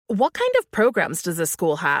What kind of programs does this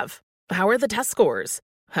school have? How are the test scores?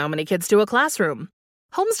 How many kids do a classroom?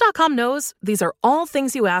 Homes.com knows these are all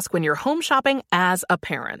things you ask when you're home shopping as a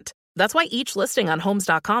parent. That's why each listing on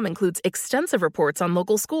Homes.com includes extensive reports on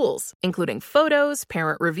local schools, including photos,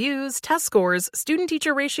 parent reviews, test scores,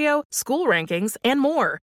 student-teacher ratio, school rankings, and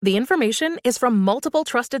more. The information is from multiple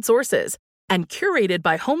trusted sources and curated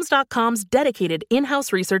by Homes.com's dedicated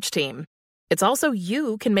in-house research team. It's also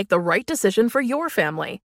you can make the right decision for your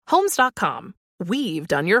family. Homes.com. We've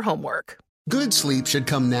done your homework. Good sleep should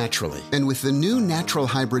come naturally, and with the new Natural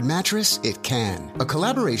Hybrid mattress, it can. A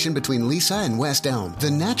collaboration between Lisa and West Elm, the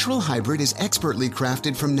Natural Hybrid is expertly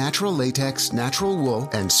crafted from natural latex, natural wool,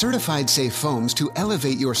 and certified safe foams to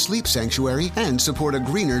elevate your sleep sanctuary and support a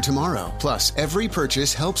greener tomorrow. Plus, every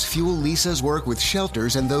purchase helps fuel Lisa's work with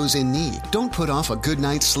shelters and those in need. Don't put off a good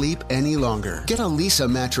night's sleep any longer. Get a Lisa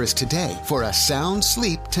mattress today for a sound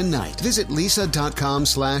sleep tonight. Visit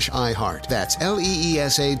lisa.com/iHeart. That's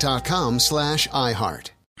LEESA.com/iHeart.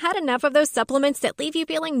 Had enough of those supplements that leave you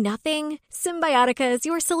feeling nothing? Symbiotica is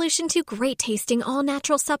your solution to great-tasting,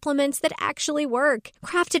 all-natural supplements that actually work.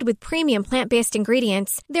 Crafted with premium plant-based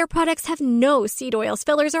ingredients, their products have no seed oils,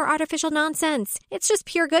 fillers, or artificial nonsense. It's just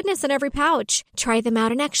pure goodness in every pouch. Try them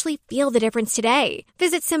out and actually feel the difference today.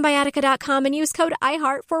 Visit Symbiotica.com and use code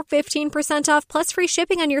IHEART for 15% off plus free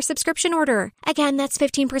shipping on your subscription order. Again, that's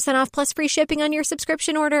 15% off plus free shipping on your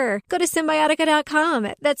subscription order. Go to Symbiotica.com.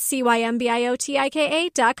 That's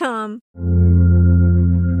CYMBIOTIKA.com.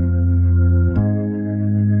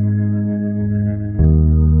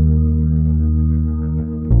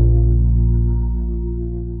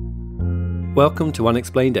 Welcome to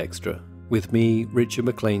Unexplained Extra, with me, Richard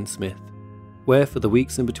McLean Smith, where for the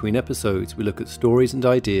weeks in between episodes we look at stories and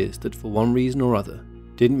ideas that for one reason or other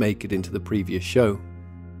didn't make it into the previous show.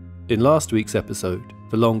 In last week's episode,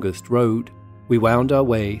 The Longest Road, we wound our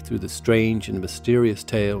way through the strange and mysterious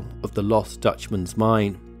tale of the Lost Dutchman's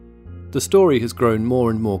Mine. The story has grown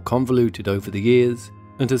more and more convoluted over the years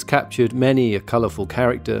and has captured many a colourful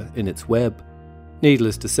character in its web.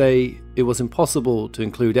 Needless to say, it was impossible to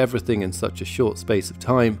include everything in such a short space of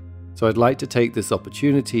time, so I'd like to take this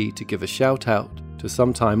opportunity to give a shout out to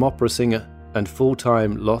sometime opera singer and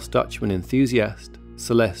full-time Lost Dutchman enthusiast,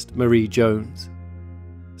 Celeste Marie Jones.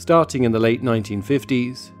 Starting in the late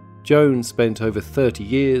 1950s, Jones spent over 30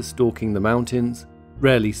 years stalking the mountains,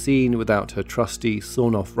 rarely seen without her trusty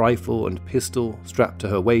sawn-off rifle and pistol strapped to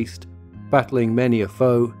her waist, battling many a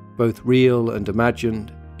foe, both real and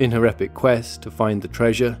imagined, in her epic quest to find the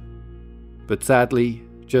treasure. But sadly,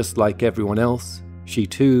 just like everyone else, she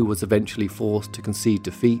too was eventually forced to concede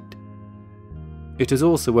defeat. It is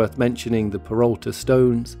also worth mentioning the Peralta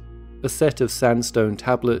Stones, a set of sandstone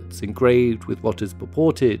tablets engraved with what is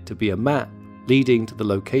purported to be a map leading to the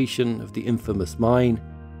location of the infamous mine,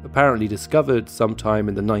 apparently discovered sometime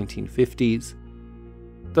in the 1950s.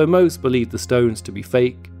 Though most believe the stones to be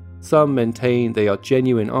fake, some maintain they are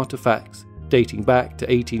genuine artifacts dating back to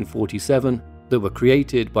 1847 that were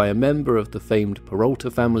created by a member of the famed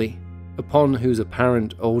Peralta family, upon whose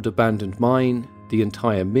apparent old abandoned mine the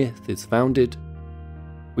entire myth is founded.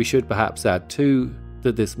 We should perhaps add too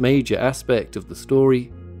that this major aspect of the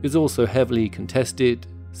story is also heavily contested,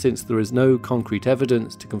 since there is no concrete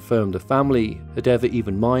evidence to confirm the family had ever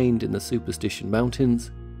even mined in the Superstition Mountains.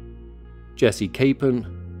 Jesse Capon,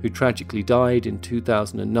 who tragically died in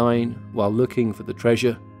 2009 while looking for the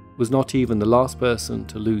treasure, was not even the last person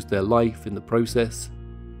to lose their life in the process.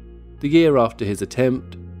 The year after his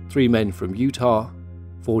attempt, 3 men from Utah,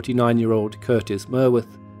 49-year-old Curtis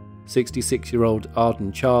Merwith, 66-year-old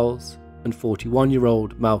Arden Charles, and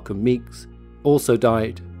 41-year-old Malcolm Meeks, also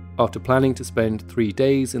died after planning to spend 3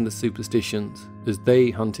 days in the Superstitions as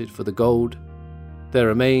they hunted for the gold. Their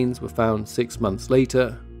remains were found 6 months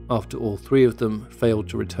later, after all 3 of them failed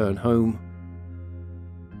to return home.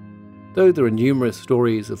 Though there are numerous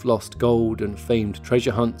stories of lost gold and famed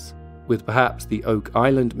treasure hunts, with perhaps the Oak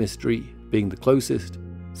Island mystery being the closest,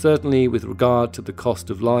 certainly with regard to the cost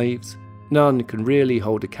of lives, none can really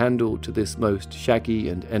hold a candle to this most shaggy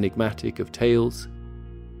and enigmatic of tales.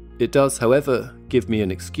 It does, however, give me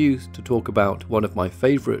an excuse to talk about one of my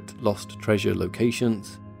favourite lost treasure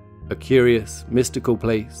locations, a curious, mystical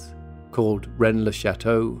place called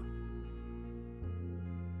Rennes-le-Château.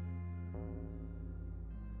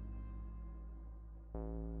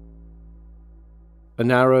 A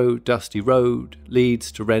narrow, dusty road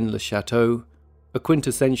leads to Rennes-le-Château, a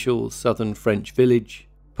quintessential southern French village,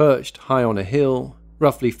 perched high on a hill,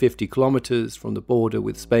 roughly 50 kilometres from the border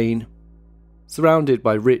with Spain. Surrounded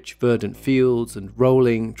by rich verdant fields and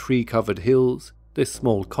rolling tree-covered hills, this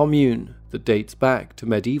small commune, that dates back to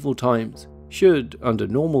medieval times, should, under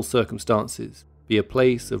normal circumstances, be a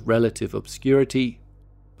place of relative obscurity,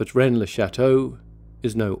 but Rennes-le-Château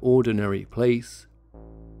is no ordinary place.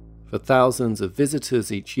 For thousands of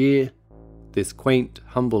visitors each year, this quaint,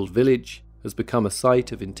 humble village has become a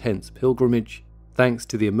site of intense pilgrimage, thanks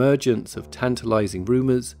to the emergence of tantalizing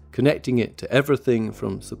rumours connecting it to everything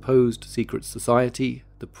from supposed secret society,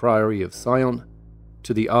 the Priory of Sion,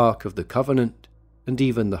 to the Ark of the Covenant, and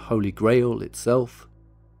even the Holy Grail itself.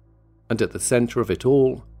 And at the centre of it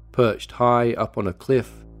all, perched high up on a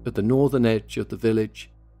cliff at the northern edge of the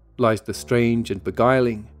village, lies the strange and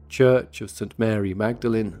beguiling Church of St. Mary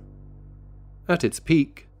Magdalene. At its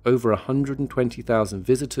peak, over 120,000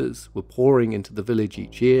 visitors were pouring into the village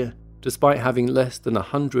each year, despite having less than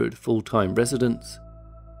 100 full-time residents,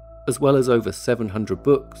 as well as over 700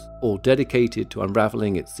 books, all dedicated to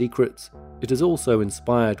unravelling its secrets. It has also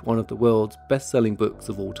inspired one of the world's best-selling books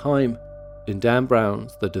of all time, in Dan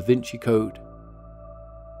Brown's The Da Vinci Code.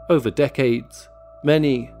 Over decades,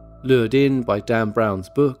 many, lured in by Dan Brown's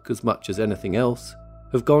book as much as anything else,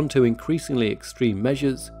 have gone to increasingly extreme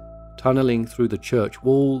measures, tunnelling through the church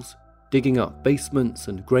walls, digging up basements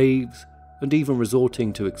and graves, and even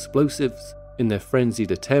resorting to explosives in their frenzied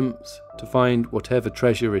attempts to find whatever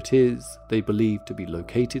treasure it is they believe to be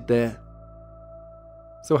located there.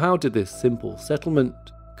 So how did this simple settlement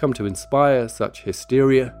come to inspire such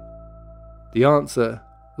hysteria? The answer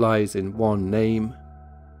lies in one name: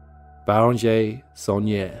 Béranger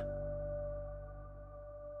Saunière.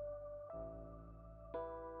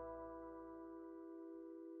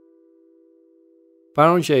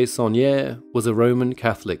 Béranger Saunière was a Roman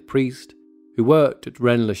Catholic priest who worked at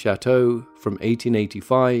Rennes-le-Château from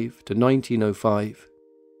 1885 to 1905.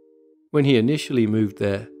 When he initially moved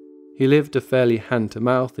there, he lived a fairly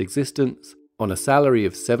hand-to-mouth existence on a salary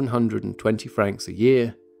of 720 francs a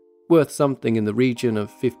year, worth something in the region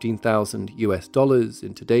of $15,000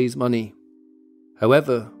 in today's money.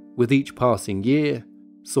 However, with each passing year,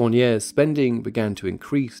 Saunière's spending began to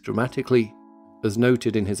increase dramatically, as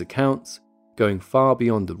noted in his accounts, going far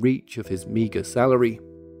beyond the reach of his meagre salary.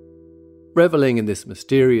 Reveling in this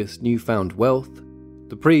mysterious newfound wealth,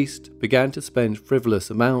 the priest began to spend frivolous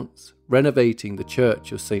amounts renovating the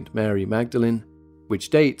Church of St. Mary Magdalene, which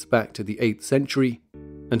dates back to the 8th century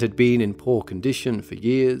and had been in poor condition for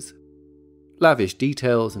years. Lavish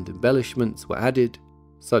details and embellishments were added,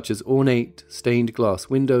 such as ornate stained glass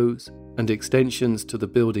windows and extensions to the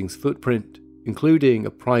building's footprint, including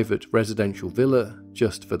a private residential villa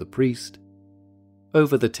just for the priest.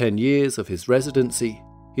 Over the 10 years of his residency,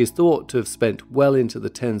 he is thought to have spent well into the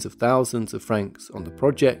tens of thousands of francs on the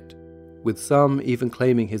project, with some even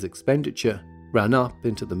claiming his expenditure ran up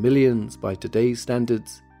into the millions by today's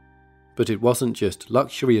standards. But it wasn't just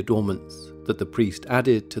luxury adornments that the priest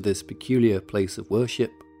added to this peculiar place of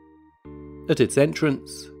worship. At its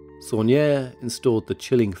entrance, Saunière installed the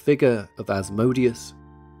chilling figure of Asmodeus,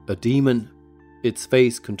 a demon, its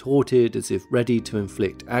face contorted as if ready to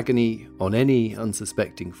inflict agony on any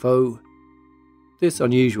unsuspecting foe. This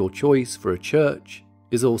unusual choice for a church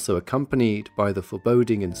is also accompanied by the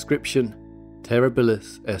foreboding inscription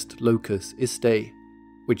Terribilis est locus iste,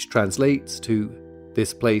 which translates to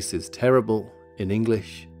 "This place is terrible" in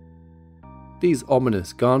English. These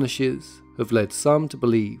ominous garnishes have led some to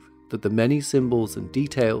believe that the many symbols and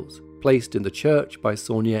details placed in the church by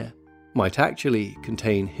Saunière might actually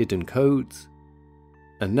contain hidden codes.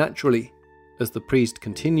 And naturally, as the priest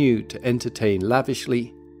continued to entertain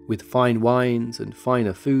lavishly with fine wines and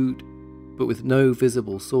finer food, but with no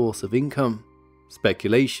visible source of income,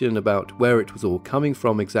 speculation about where it was all coming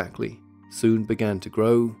from exactly soon began to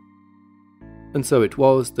grow. And so it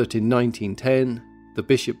was that in 1910, the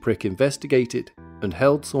bishopric investigated and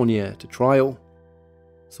held Saunière to trial.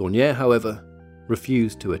 Saunière, however,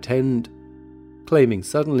 refused to attend, claiming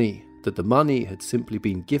suddenly that the money had simply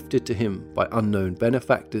been gifted to him by unknown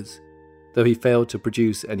benefactors, though he failed to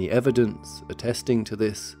produce any evidence attesting to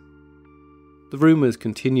this. The rumours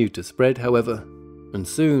continued to spread, however, and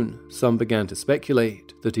soon some began to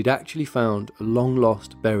speculate that he'd actually found a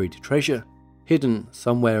long-lost buried treasure hidden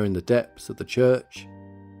somewhere in the depths of the church.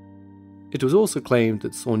 It was also claimed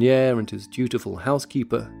that Saunière and his dutiful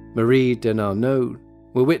housekeeper, Marie Denarnaud,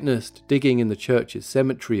 were witnessed digging in the church's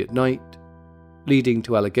cemetery at night, leading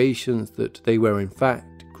to allegations that they were in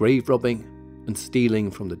fact grave robbing and stealing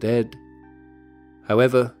from the dead.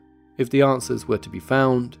 However, if the answers were to be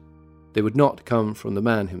found, they would not come from the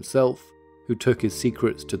man himself, who took his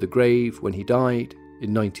secrets to the grave when he died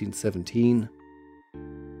in 1917.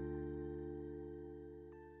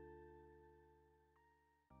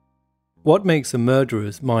 What makes a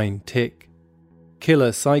murderer's mind tick?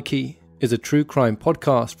 Killer Psyche is a true crime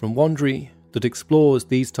podcast from Wondery that explores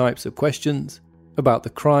these types of questions about the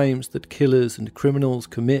crimes that killers and criminals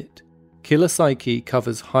commit. Killer Psyche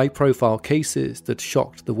covers high-profile cases that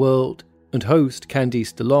shocked the world, and host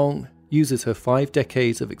Candice DeLong uses her 5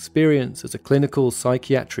 decades of experience as a clinical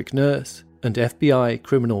psychiatric nurse and FBI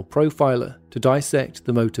criminal profiler to dissect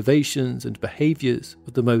the motivations and behaviours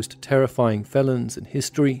of the most terrifying felons in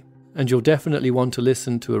history. And you'll definitely want to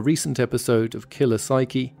listen to a recent episode of Killer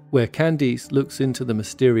Psyche, where Candice looks into the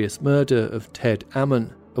mysterious murder of Ted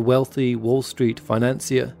Ammon, a wealthy Wall Street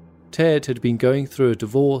financier. Ted had been going through a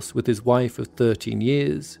divorce with his wife of 13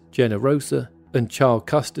 years, Jenna Rosa, and child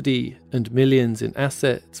custody and millions in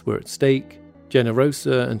assets were at stake. Jenna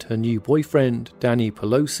Rosa and her new boyfriend, Danny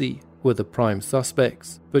Pelosi, were the prime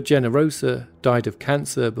suspects, but Jenna Rosa died of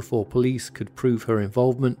cancer before police could prove her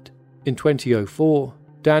involvement. In 2004,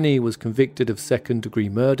 Danny was convicted of second-degree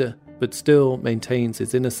murder, but still maintains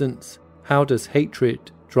his innocence. How does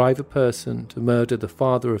hatred drive a person to murder the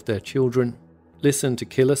father of their children? Listen to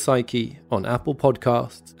Killer Psyche on Apple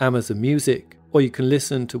Podcasts, Amazon Music, or you can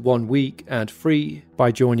listen to 1 week ad-free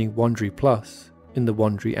by joining Wondery Plus in the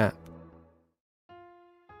Wondery app.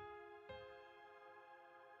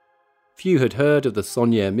 Few had heard of the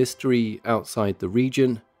Sonnier mystery outside the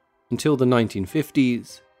region until the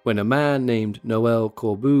 1950s, when a man named Noël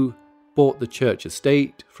Corbu bought the church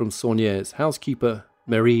estate from Sonnier's housekeeper,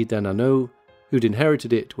 Marie Denarnaud, who'd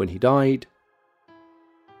inherited it when he died.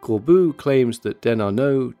 Corbu claims that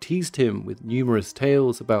Denarnaud teased him with numerous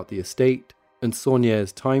tales about the estate and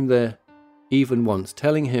Sonnier's time there, even once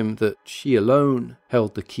telling him that she alone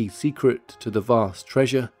held the key secret to the vast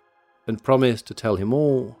treasure, and promised to tell him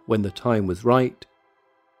all when the time was right.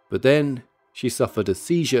 But then she suffered a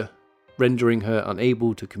seizure, rendering her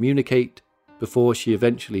unable to communicate, before she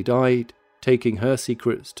eventually died, taking her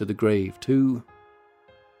secrets to the grave too.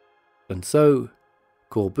 And so,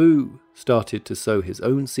 Corbu started to sow his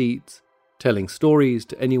own seeds, telling stories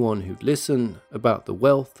to anyone who'd listen about the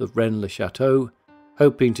wealth of Rennes-le-Château,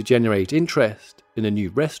 hoping to generate interest in a new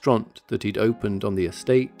restaurant that he'd opened on the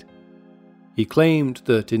estate. He claimed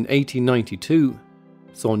that in 1892,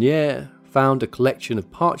 Sonnier found a collection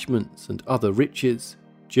of parchments and other riches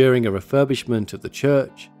during a refurbishment of the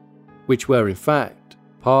church, which were in fact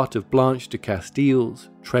part of Blanche de Castile's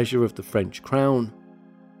treasure of the French crown.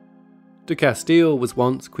 De Castile was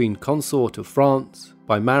once Queen Consort of France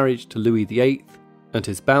by marriage to Louis VIII, and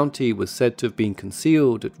his bounty was said to have been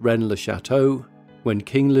concealed at Rennes-le-Château when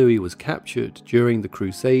King Louis was captured during the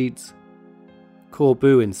Crusades.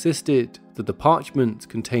 Corbu insisted that the parchments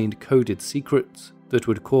contained coded secrets that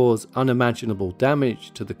would cause unimaginable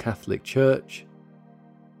damage to the Catholic Church.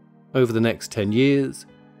 Over the next 10 years,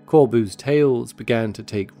 Corbu's tales began to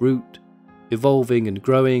take root, evolving and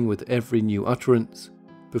growing with every new utterance,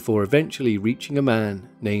 before eventually reaching a man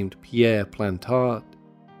named Pierre Plantard.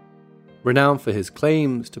 Renowned for his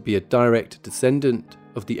claims to be a direct descendant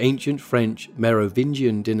of the ancient French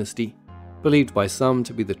Merovingian dynasty, believed by some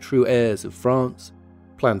to be the true heirs of France,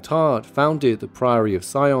 Plantard founded the Priory of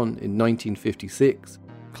Sion in 1956,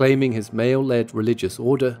 claiming his male-led religious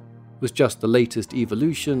order was just the latest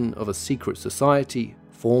evolution of a secret society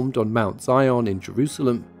formed on Mount Zion in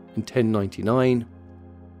Jerusalem in 1099.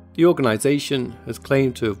 The organization has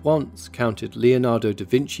claimed to have once counted Leonardo da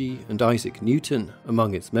Vinci and Isaac Newton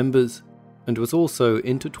among its members, and was also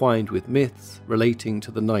intertwined with myths relating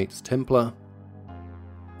to the Knights Templar.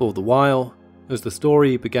 All the while, as the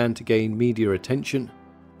story began to gain media attention,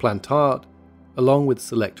 Plantard, along with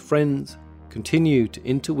select friends, continued to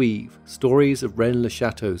interweave stories of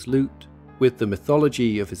Rennes-le-Château's loot with the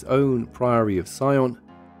mythology of his own Priory of Sion,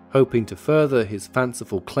 hoping to further his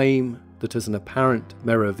fanciful claim that as an apparent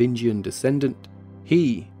Merovingian descendant,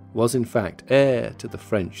 he was in fact heir to the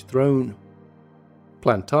French throne.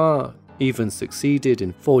 Plantard even succeeded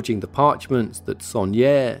in forging the parchments that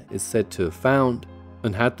Sonnier is said to have found,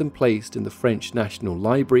 and had them placed in the French National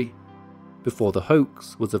Library, before the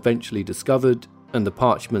hoax was eventually discovered and the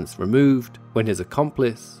parchments removed when his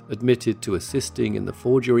accomplice admitted to assisting in the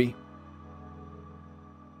forgery.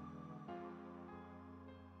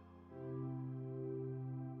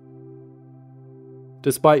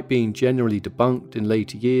 Despite being generally debunked in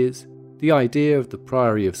later years, the idea of the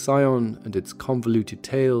Priory of Sion and its convoluted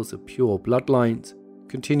tales of pure bloodlines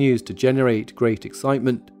continues to generate great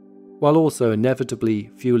excitement, while also inevitably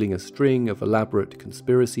fueling a string of elaborate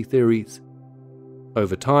conspiracy theories.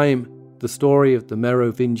 Over time, the story of the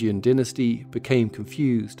Merovingian dynasty became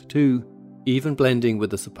confused too, even blending with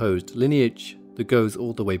the supposed lineage that goes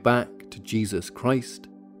all the way back to Jesus Christ.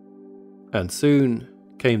 And soon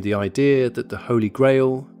came the idea that the Holy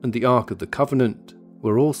Grail and the Ark of the Covenant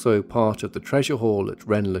were also part of the treasure hall at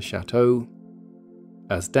Rennes-le-Château,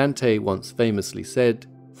 As Dante once famously said,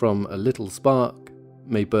 from a little spark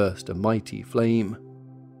may burst a mighty flame.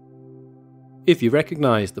 If you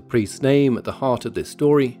recognise the priest's name at the heart of this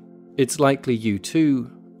story, it's likely you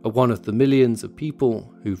too are one of the millions of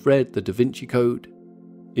people who've read the Da Vinci Code.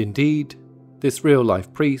 Indeed, this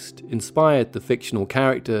real-life priest inspired the fictional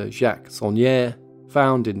character Jacques Saunière,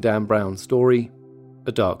 found in Dan Brown's story,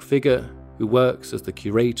 a dark figure who works as the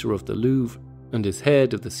curator of the Louvre and is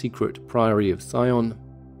head of the secret Priory of Sion.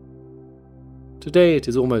 Today it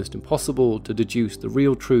is almost impossible to deduce the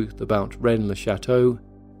real truth about Rennes-le-Château,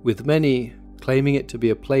 with many claiming it to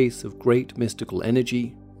be a place of great mystical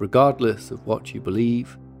energy, regardless of what you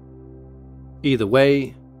believe. Either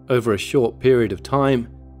way, over a short period of time,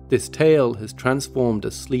 this tale has transformed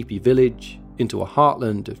a sleepy village into a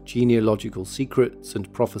heartland of genealogical secrets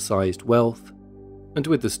and prophesied wealth, and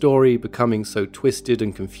with the story becoming so twisted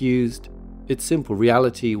and confused, its simple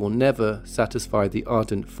reality will never satisfy the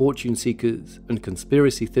ardent fortune seekers and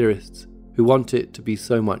conspiracy theorists who want it to be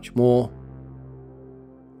so much more.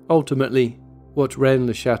 Ultimately, what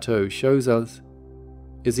Rennes-le-Château shows us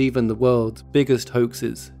is even the world's biggest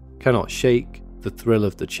hoaxes cannot shake the thrill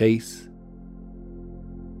of the chase.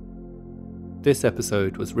 This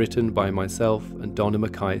episode was written by myself and Donna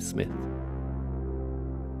Mackay-Smith.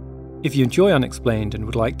 If you enjoy Unexplained and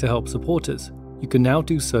would like to help support us, you can now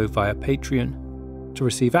do so via Patreon. To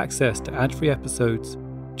receive access to ad-free episodes,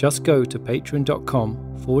 just go to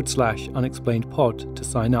patreon.com/unexplainedpod to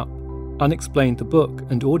sign up. Unexplained the book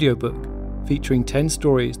and audiobook, featuring 10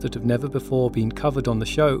 stories that have never before been covered on the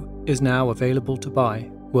show, is now available to buy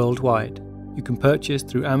worldwide. You can purchase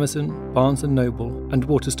through Amazon, Barnes & Noble, and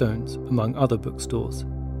Waterstones, among other bookstores.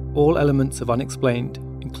 All elements of Unexplained,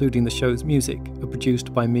 including the show's music, are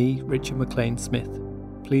produced by me, Richard McLean-Smith.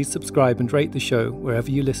 Please subscribe and rate the show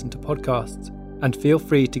wherever you listen to podcasts, and feel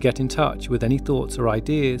free to get in touch with any thoughts or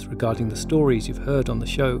ideas regarding the stories you've heard on the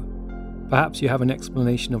show. Perhaps you have an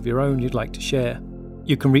explanation of your own you'd like to share.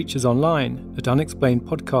 You can reach us online at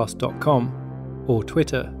unexplainedpodcast.com or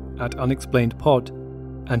Twitter at unexplainedpod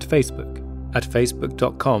and Facebook at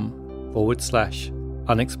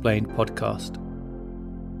facebook.com/unexplainedpodcast.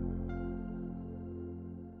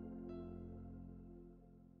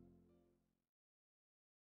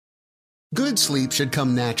 Good sleep should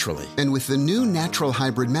come naturally, and with the new Natural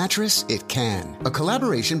Hybrid mattress, it can. A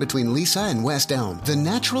collaboration between Lisa and West Elm, the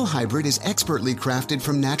Natural Hybrid is expertly crafted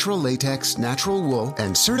from natural latex, natural wool,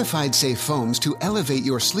 and certified safe foams to elevate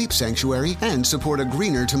your sleep sanctuary and support a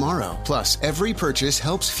greener tomorrow. Plus, every purchase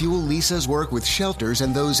helps fuel Lisa's work with shelters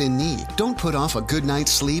and those in need. Don't put off a good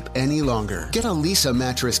night's sleep any longer. Get a Lisa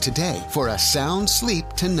mattress today for a sound sleep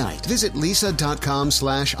tonight. Visit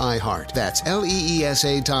lisa.com/iHeart. That's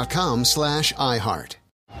LEESA.com/iHeart.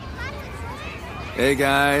 Hey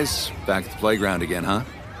guys, back at the playground again, huh?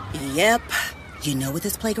 Yep. You know what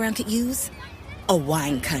this playground could use? A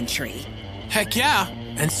wine country. Heck yeah,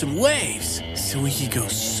 and some waves so we could go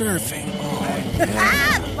surfing. Oh,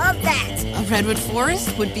 yeah. Love that. A redwood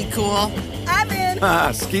forest would be cool. I'm in.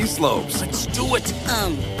 Ski slopes. Let's do it.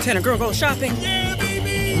 Can a girl go shopping? Yeah,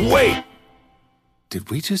 baby. Wait! Did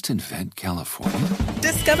we just invent California?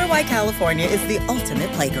 Discover why California is the ultimate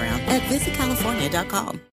playground at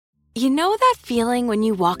visitcalifornia.com. You know that feeling when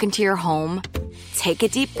you walk into your home, take a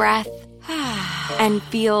deep breath, and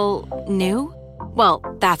feel new? Well,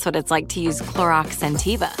 that's what it's like to use Clorox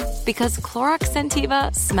Scentiva. Because Clorox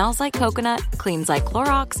Scentiva smells like coconut, cleans like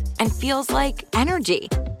Clorox, and feels like energy.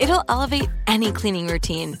 It'll elevate any cleaning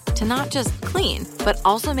routine to not just clean, but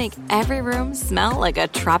also make every room smell like a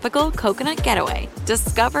tropical coconut getaway.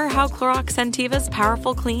 Discover how Clorox Scentiva's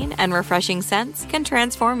powerful clean and refreshing scents can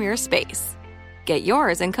transform your space. Get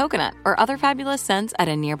yours in coconut or other fabulous scents at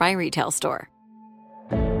a nearby retail store.